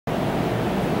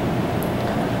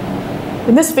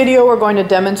In this video, we're going to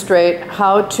demonstrate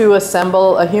how to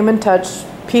assemble a Human Touch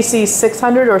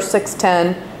PC-600 or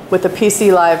 610 with a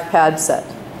PC-LiVE pad set.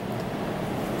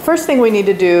 First thing we need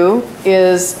to do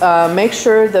is make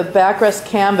sure the backrest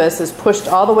canvas is pushed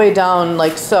all the way down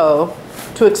like so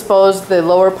to expose the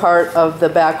lower part of the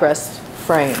backrest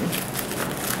frame.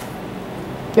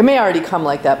 It may already come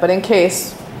like that, but in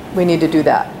case, we need to do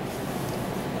that.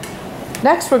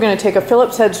 Next, we're going to take a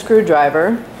Phillips head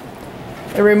screwdriver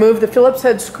and remove the Phillips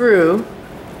head screw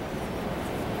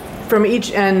from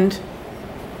each end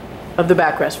of the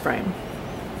backrest frame.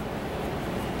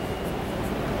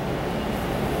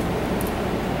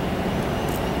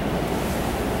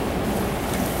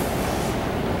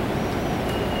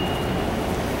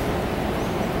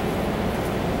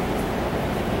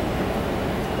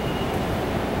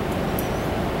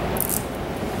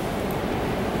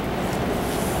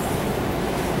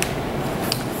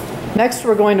 Next,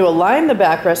 we're going to align the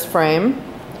backrest frame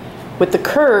with the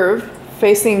curve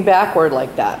facing backward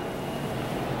like that.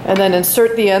 And then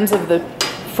insert the ends of the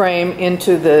frame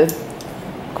into the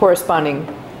corresponding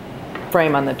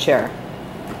frame on the chair.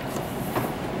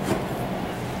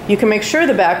 You can make sure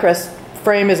the backrest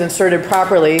frame is inserted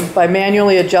properly by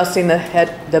manually adjusting the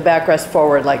backrest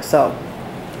forward like so.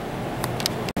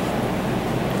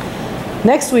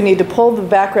 Next, we need to pull the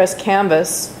backrest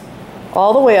canvas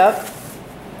all the way up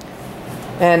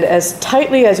and as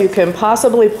tightly as you can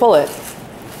possibly pull it.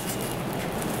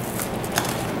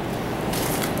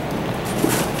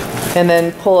 And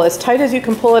then pull as tight as you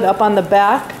can pull it up on the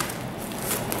back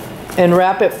and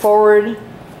wrap it forward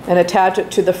and attach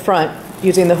it to the front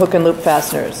using the hook and loop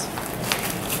fasteners.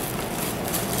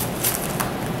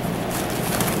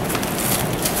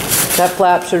 That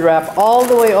flap should wrap all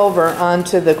the way over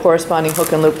onto the corresponding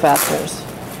hook and loop fasteners.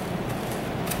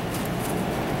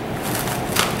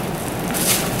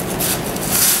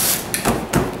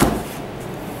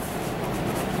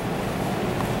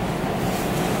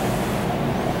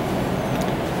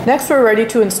 Next, we're ready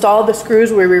to install the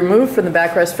screws we removed from the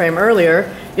backrest frame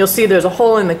earlier. You'll see there's a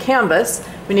hole in the canvas.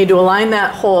 We need to align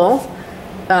that hole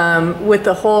with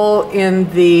the hole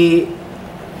in the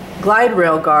glide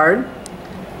rail guard.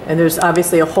 And there's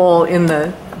obviously a hole in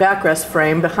the backrest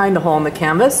frame behind the hole in the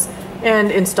canvas,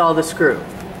 and install the screw.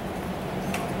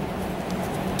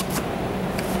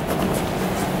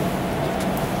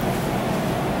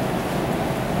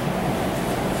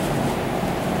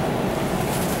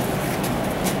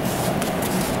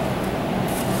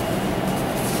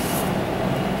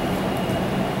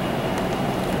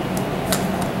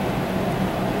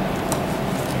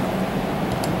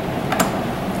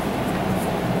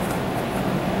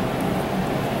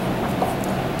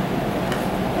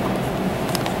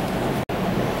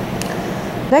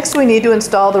 Next, we need to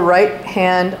install the right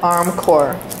hand arm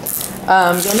core.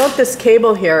 You'll note this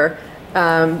cable here.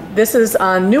 This is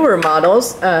on newer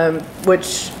models,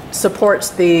 which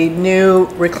supports the new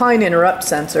recline interrupt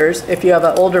sensors. If you have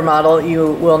an older model,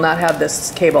 you will not have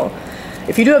this cable.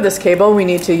 If you do have this cable, we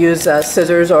need to use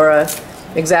scissors or an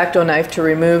X-Acto knife to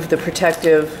remove the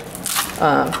protective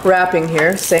wrapping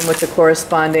here. Same with the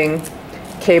corresponding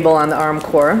cable on the arm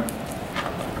core.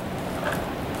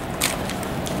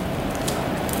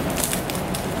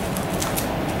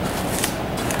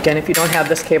 Again, if you don't have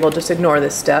this cable, just ignore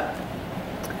this step.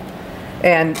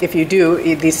 And if you do,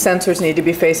 these sensors need to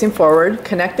be facing forward.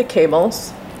 Connect the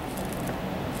cables.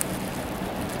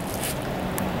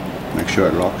 Make sure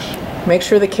it locks. Make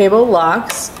sure the cable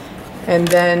locks. And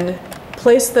then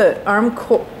place the arm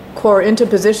core into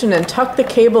position and tuck the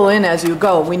cable in as you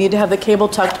go. We need to have the cable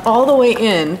tucked all the way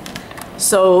in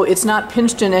so it's not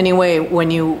pinched in any way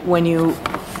when you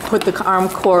put the arm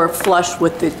core flush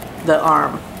with the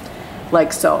arm.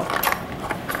 Like so.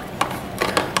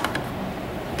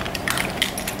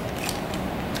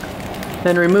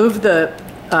 Then remove the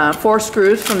 4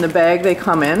 screws from the bag they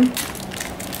come in.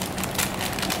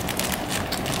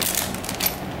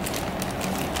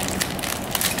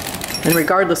 And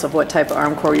regardless of what type of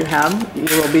arm core you have, you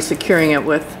will be securing it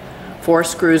with 4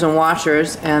 screws and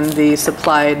washers and the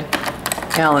supplied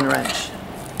Allen wrench.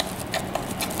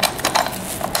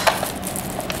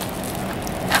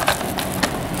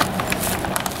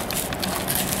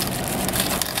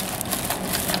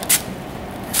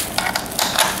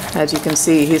 As you can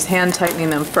see, he's hand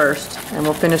tightening them first, and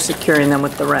we'll finish securing them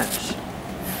with the wrench.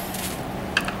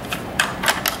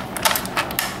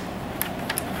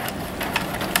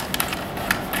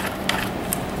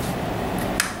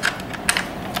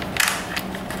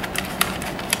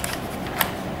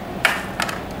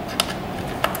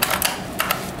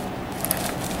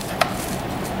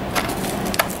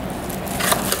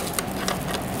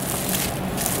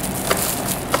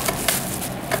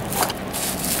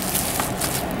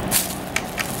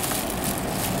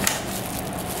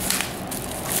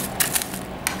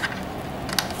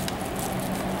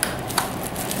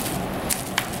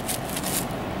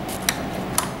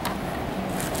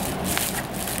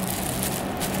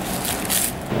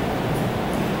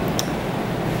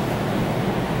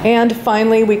 And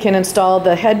finally, we can install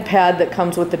the head pad that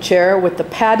comes with the chair with the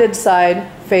padded side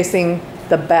facing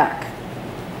the back.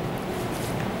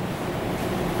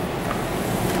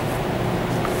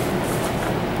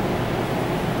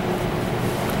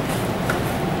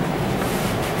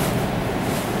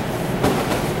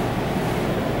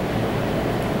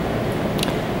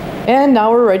 And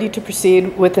now we're ready to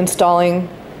proceed with installing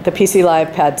the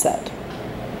PC-LiVE pad set.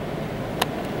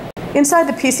 Inside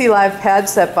the PC-LiVE pad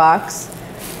set box,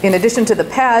 in addition to the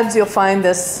pads, you'll find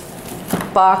this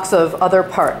box of other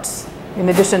parts. In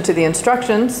addition to the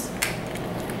instructions,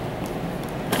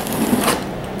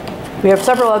 we have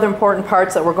several other important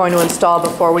parts that we're going to install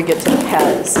before we get to the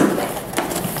pads.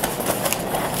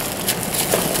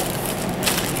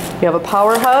 You have a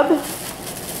power hub,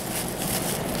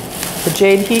 the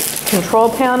Jade heat control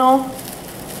panel,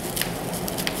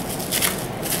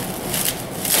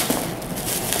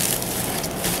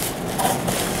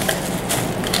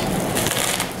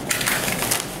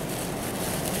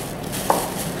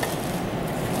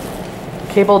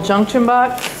 cable junction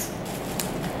box,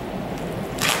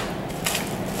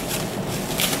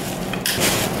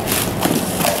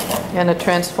 and a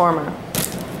transformer.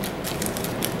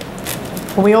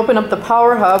 When we open up the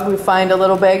power hub, we find a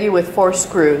little baggie with 4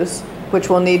 screws, which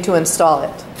we'll need to install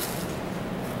it.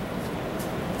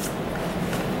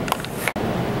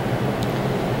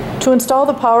 To install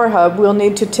the power hub, we'll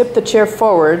need to tip the chair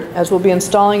forward as we'll be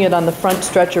installing it on the front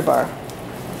stretcher bar.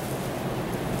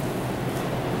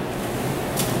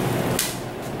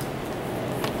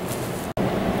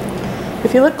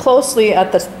 If you look closely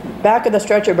at the back of the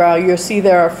stretcher bar, you'll see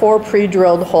there are 4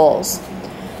 pre-drilled holes.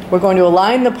 We're going to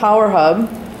align the power hub,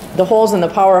 the holes in the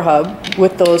power hub,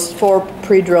 with those 4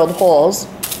 pre-drilled holes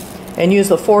and use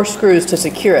the 4 screws to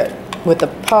secure it with the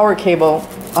power cable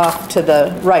off to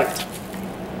the right.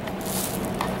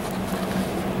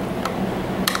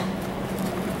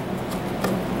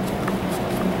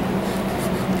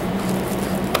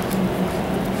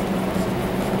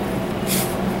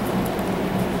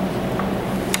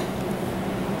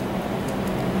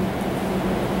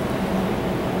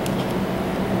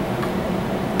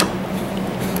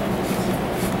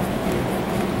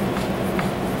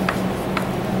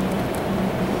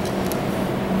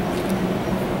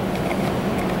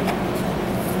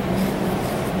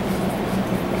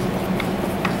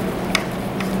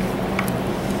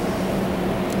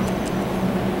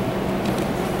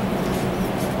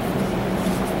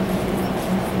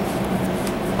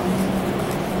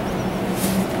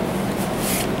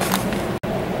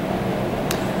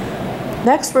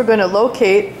 Next, we're going to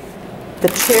locate the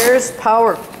chair's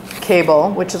power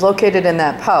cable, which is located in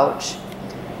that pouch.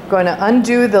 We're going to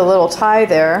undo the little tie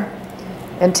there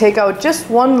and take out just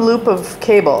 1 loop of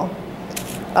cable,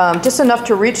 just enough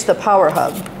to reach the power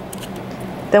hub.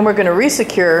 Then we're going to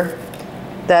resecure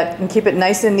that and keep it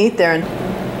nice and neat there. And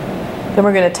then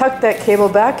we're going to tuck that cable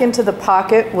back into the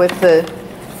pocket with the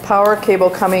power cable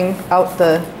coming out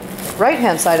the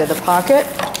right-hand side of the pocket,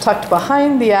 tucked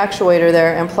behind the actuator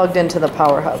there and plugged into the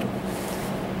power hub.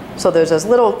 So there's as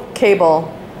little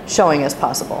cable showing as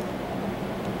possible.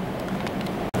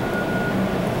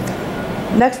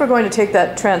 Next, we're going to take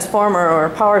that transformer or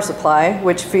power supply,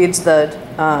 which feeds the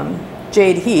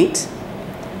Jade heat,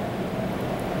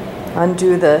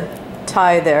 undo the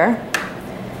tie there.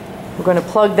 We're going to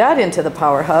plug that into the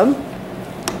power hub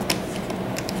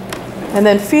and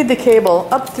then feed the cable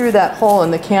up through that hole in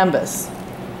the canvas.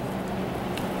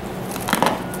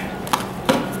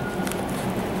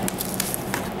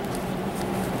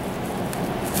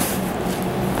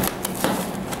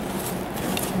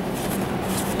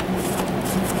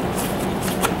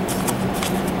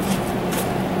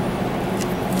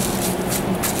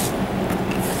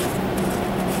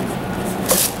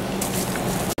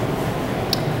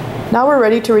 Now we're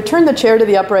ready to return the chair to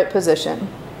the upright position.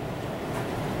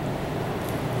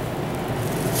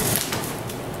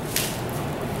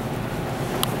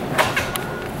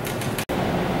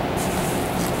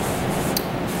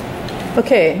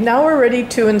 Okay, now we're ready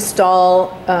to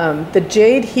install the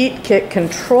Jade Heat Kit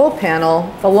control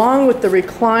panel along with the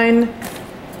recline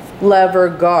lever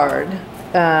guard.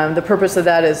 The purpose of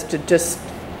that is to just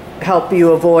help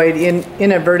you avoid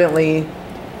inadvertently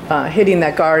hitting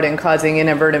that guard and causing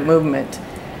inadvertent movement.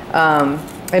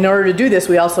 In order to do this,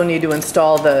 we also need to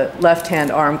install the left-hand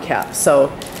arm cap.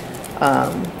 So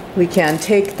we can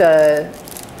take the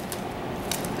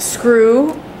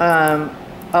screw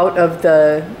out of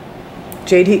the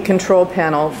Jade Heat control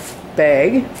panel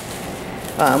bag.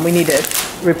 We need to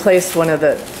replace one of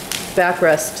the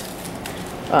backrest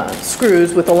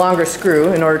screws with a longer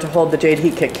screw in order to hold the Jade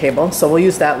Heat Kit cable. So we'll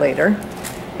use that later.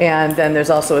 And then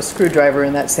there's also a screwdriver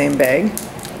in that same bag.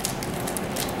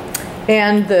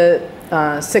 And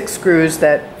the 6 screws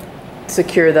that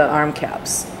secure the arm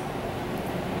caps.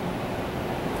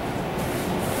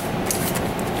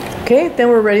 Okay, then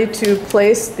we're ready to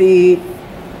place the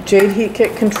Jade Heat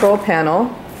Kit control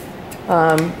panel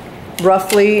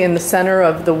roughly in the center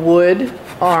of the wood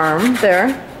arm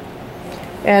there,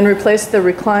 and replace the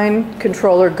recline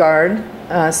controller guard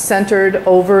centered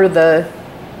over the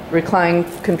recline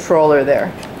controller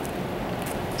there.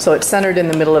 So it's centered in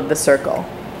the middle of the circle.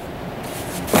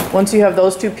 Once you have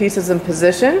those 2 pieces in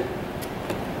position,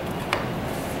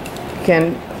 you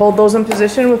can hold those in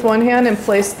position with one hand and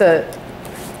place the,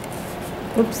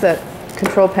 oops, that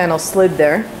control panel slid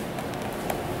there.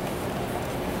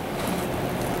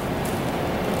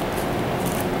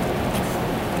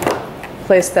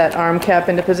 Place that arm cap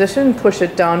into position, push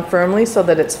it down firmly so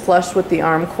that it's flush with the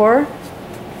arm core.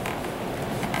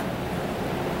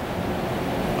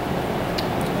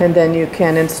 And then you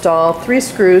can install 3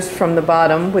 screws from the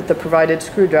bottom with the provided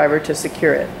screwdriver to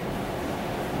secure it.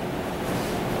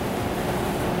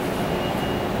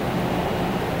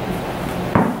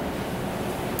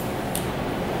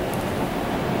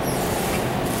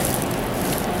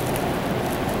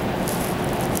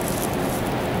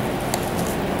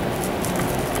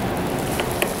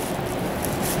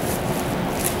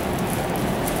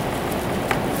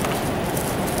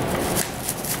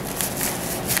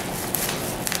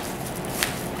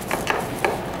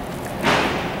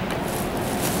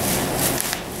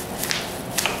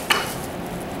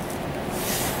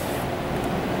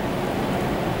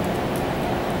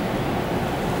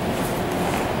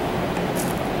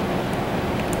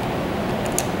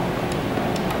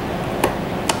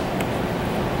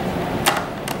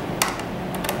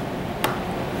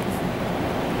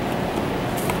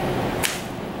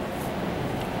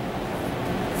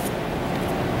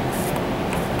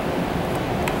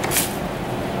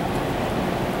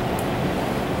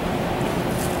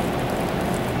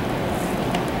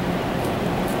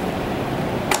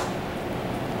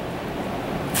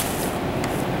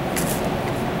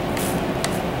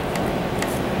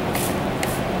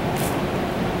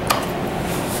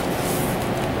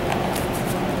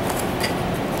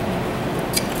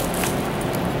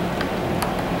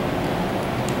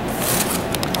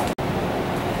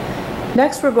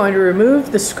 Next, we're going to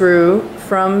remove the screw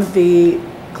from the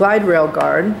glide rail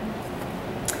guard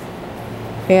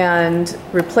and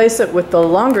replace it with the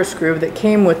longer screw that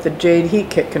came with the Jade Heat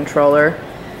Kit controller,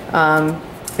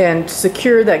 and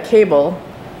secure that cable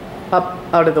up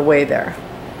out of the way there.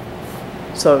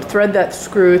 So thread that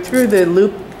screw through the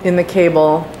loop in the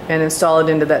cable and install it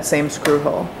into that same screw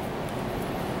hole.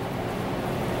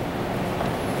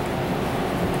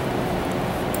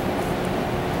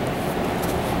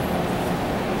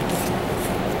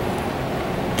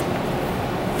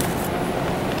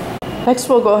 Next,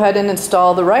 we'll go ahead and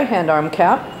install the right-hand arm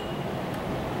cap.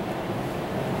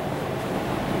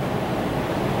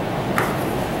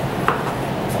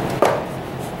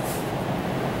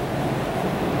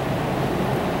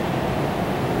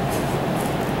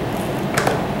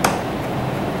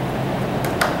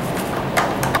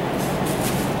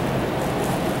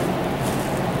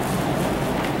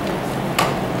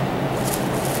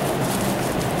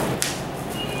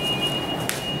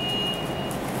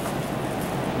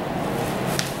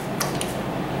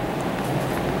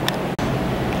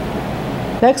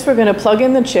 Next, we're going to plug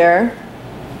in the chair,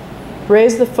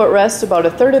 raise the footrest about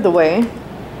 1/3 of the way,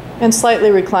 and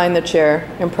slightly recline the chair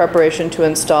in preparation to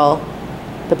install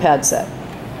the pad set.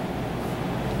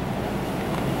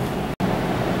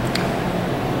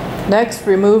 Next,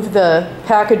 remove the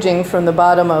packaging from the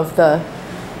bottom of the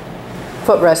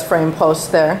footrest frame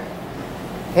post there,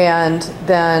 and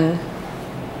then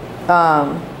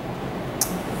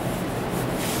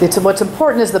what's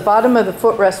important is the bottom of the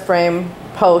footrest frame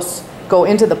posts go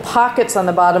into the pockets on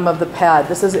the bottom of the pad.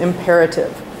 This is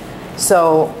imperative.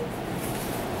 So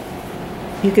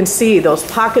you can see those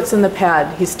pockets in the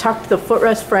pad. He's tucked the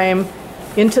footrest frame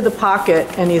into the pocket,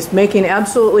 and he's making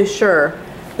absolutely sure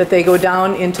that they go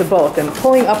down into both, and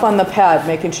pulling up on the pad,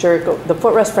 making sure the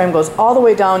footrest frame goes all the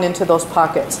way down into those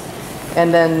pockets,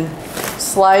 and then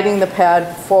sliding the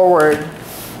pad forward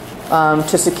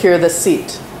to secure the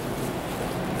seat.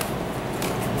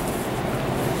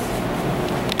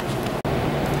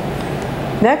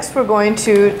 Next, we're going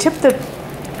to tip the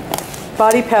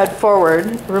body pad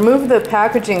forward, remove the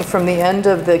packaging from the end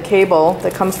of the cable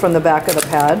that comes from the back of the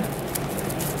pad.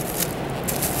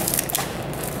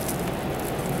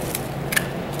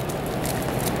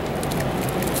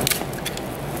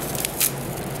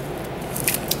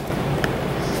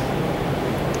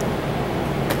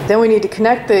 Then we need to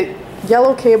connect the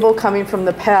yellow cable coming from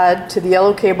the pad to the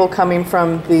yellow cable coming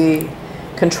from the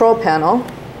control panel,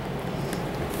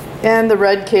 and the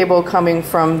red cable coming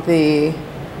from the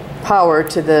power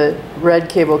to the red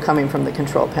cable coming from the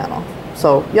control panel.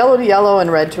 So yellow to yellow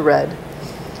and red to red.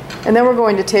 And then we're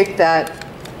going to take that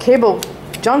cable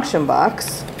junction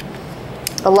box,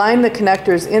 align the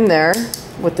connectors in there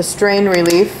with the strain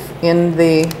relief in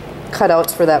the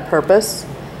cutouts for that purpose,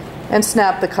 and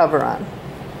snap the cover on.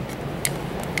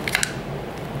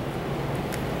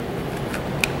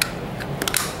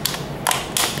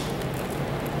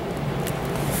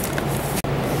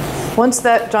 Once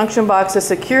that junction box is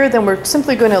secure, then we're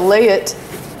simply going to lay it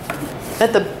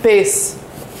at the base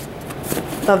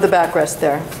of the backrest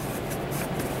there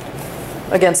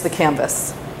against the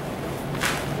canvas.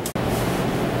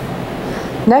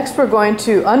 Next, we're going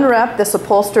to unwrap this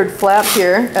upholstered flap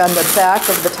here on the back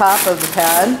of the top of the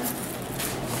pad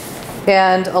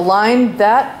and align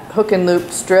that hook and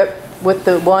loop strip with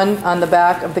the one on the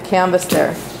back of the canvas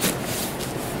there.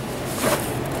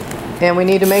 And we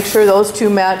need to make sure those two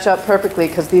match up perfectly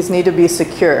because these need to be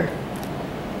secure.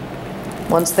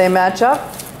 Once they match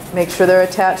up, make sure they're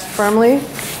attached firmly,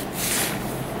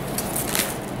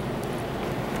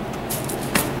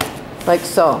 like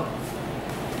so.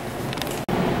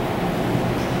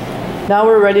 Now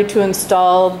we're ready to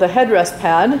install the headrest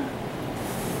pad.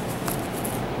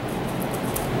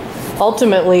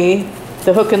 Ultimately,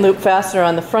 the hook and loop fastener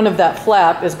on the front of that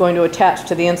flap is going to attach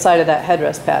to the inside of that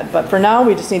headrest pad. But for now,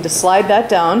 we just need to slide that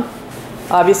down,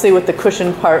 obviously with the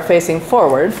cushioned part facing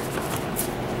forward.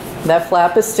 That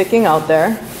flap is sticking out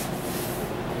there.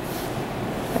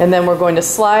 And then we're going to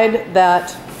slide that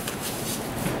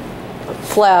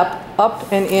flap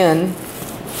up and in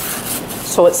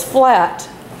so it's flat,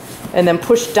 and then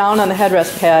push down on the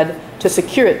headrest pad to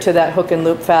secure it to that hook and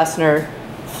loop fastener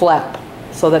flap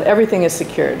so that everything is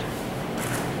secured.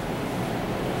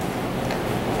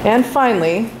 And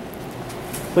finally,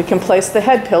 we can place the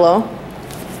head pillow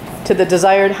to the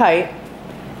desired height,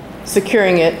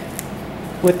 securing it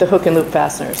with the hook and loop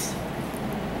fasteners.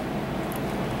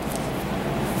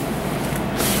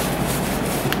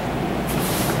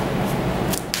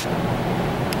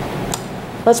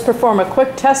 Let's perform a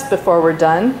quick test before we're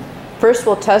done. First,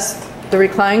 we'll test the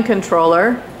recline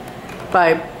controller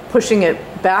by pushing it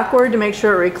backward to make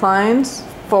sure it reclines,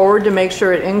 forward to make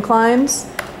sure it inclines,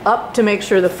 up to make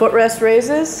sure the footrest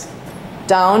raises,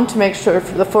 down to make sure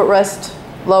the footrest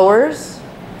lowers,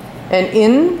 and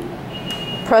in,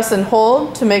 press and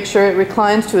hold to make sure it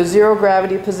reclines to a zero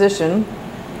gravity position,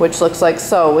 which looks like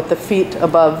so with the feet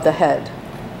above the head.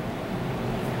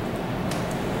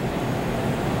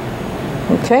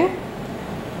 Okay,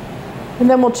 and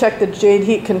then we'll check the Jade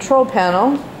Heat control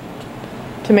panel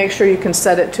to make sure you can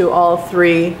set it to all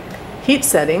three heat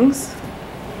settings.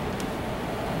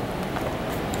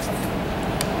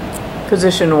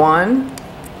 Position 1,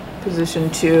 position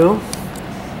 2,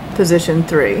 position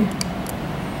 3.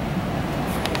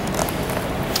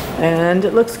 And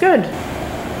it looks good.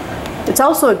 It's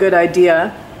also a good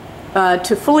idea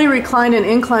to fully recline and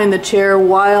incline the chair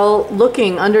while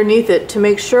looking underneath it to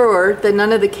make sure that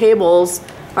none of the cables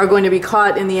are going to be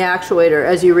caught in the actuator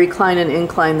as you recline and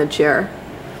incline the chair.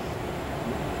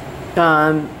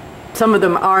 Some of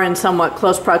them are in somewhat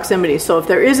close proximity, so if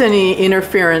there is any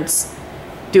interference,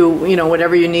 do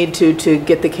whatever you need to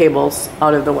get the cables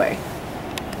out of the way.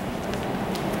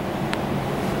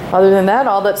 Other than that,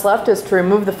 all that's left is to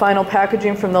remove the final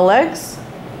packaging from the legs,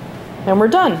 and we're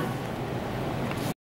done.